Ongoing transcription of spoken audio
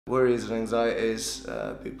Worries and anxieties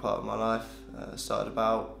are a big part of my life. Started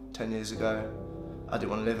about 10 years ago. I didn't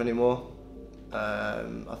want to live anymore.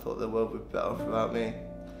 I thought the world would be better off without me.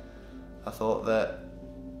 I thought that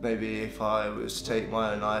maybe if I was to take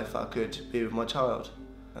my own life, I could be with my child.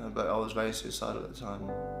 But I was very suicidal at the time.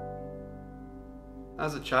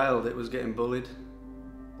 As a child, it was getting bullied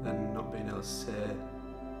and not being able to say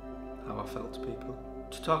how I felt to people.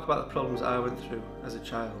 To talk about the problems I went through as a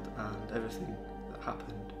child and everything that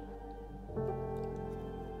happened,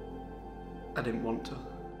 I didn't want to.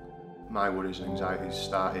 My worries and anxieties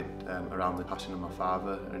started around the passing of my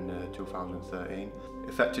father in 2013. It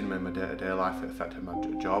affected me in my day-to-day life, it affected my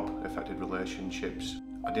job, it affected relationships.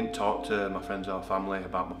 I didn't talk to my friends or family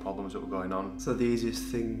about my problems that were going on. So the easiest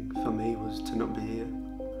thing for me was to not be here.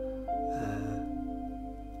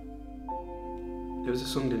 It was a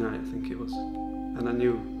Sunday night, I think it was, and I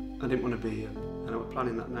knew I didn't want to be here, and I was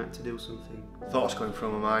planning that night to do something. Thoughts going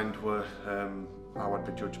through my mind were how I'd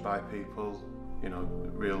be judged by people, you know,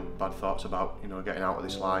 real bad thoughts about, you know, getting out of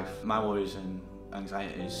this life. My worries and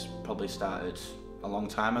anxieties probably started a long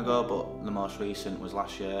time ago, but the most recent was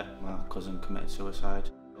last year. My cousin committed suicide.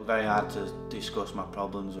 It was very hard to discuss my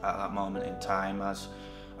problems at that moment in time, as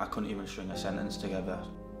I couldn't even string a sentence together.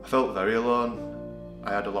 I felt very alone.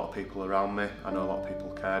 I had a lot of people around me. I know a lot of people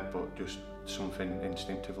cared, but just something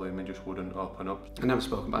instinctively in me just wouldn't open up. I never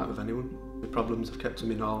spoke about it with anyone. The problems have kept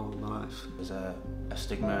me in all my life. There's a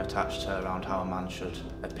stigma attached to around how a man should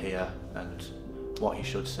appear and what he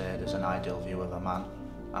should say. There's an ideal view of a man,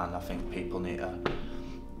 and I think people need to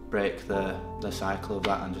break the cycle of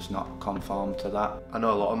that and just not conform to that. I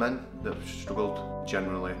know a lot of men that have struggled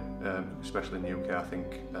generally, especially in the UK. I think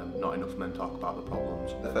not enough men talk about the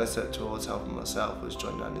problems. The first step towards helping myself was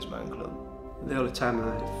joining Andy's Man Club. The only time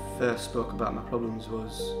I first spoke about my problems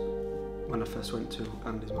was when I first went to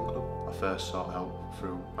Andy's Man Club. I first sought help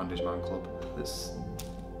through Andy's Man Club. It's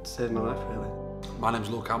saved my life, really. My name's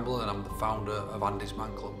Luke Campbell and I'm the founder of Andy's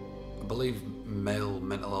Man Club. I believe male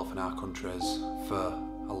mental health in our country has for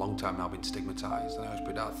a long time now been stigmatised, and I always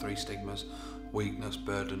put out 3 stigmas: weakness,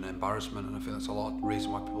 burden and embarrassment, and I think that's a lot of the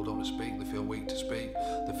reason why people don't want to speak. They feel weak to speak,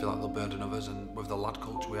 they feel like they'll burden others, and with the lad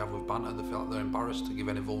culture we have with banter, they feel like they're embarrassed to give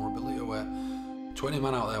any vulnerability away. To any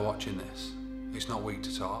man out there watching this, it's not weak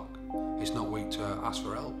to talk, it's not weak to ask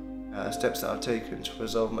for help. Steps that I've taken to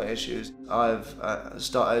resolve my issues. I've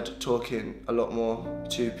started talking a lot more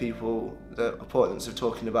to people. The importance of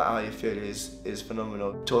talking about how you feel is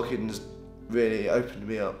phenomenal. Talking's really opened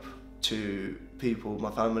me up to people,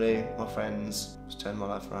 my family, my friends. It's turned my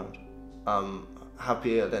life around. I'm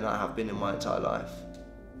happier than I have been in my entire life.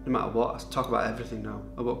 No matter what, I talk about everything now.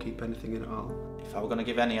 I won't keep anything in at all. If I were going to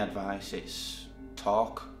give any advice, it's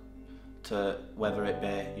talk to, whether it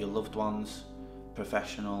be your loved ones,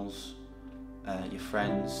 professionals, your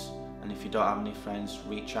friends, and if you don't have any friends,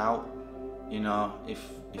 reach out. You know, if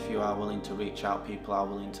you are willing to reach out, people are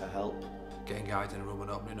willing to help. Getting guys in a room and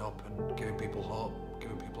opening up and giving people hope,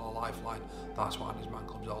 giving people a lifeline, that's what Andy's Man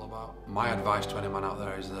Club's all about. My advice to any man out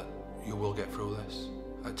there is that you will get through this.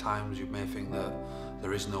 At times you may think that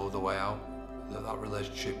there is no other way out, that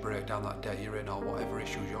relationship breakdown, that debt you're in, or whatever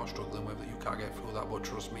issues you're struggling with, that you can't get through that, but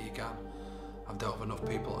trust me, you can. I've dealt with enough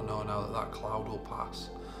people to know now that that cloud will pass.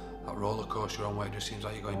 That roller coaster on where it just seems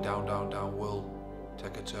like you're going down, down, down will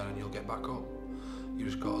take a turn and you'll get back up. You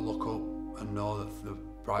just got to look up and know that the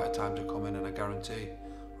brighter times are coming, and I guarantee,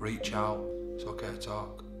 reach out, it's okay to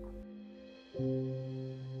talk.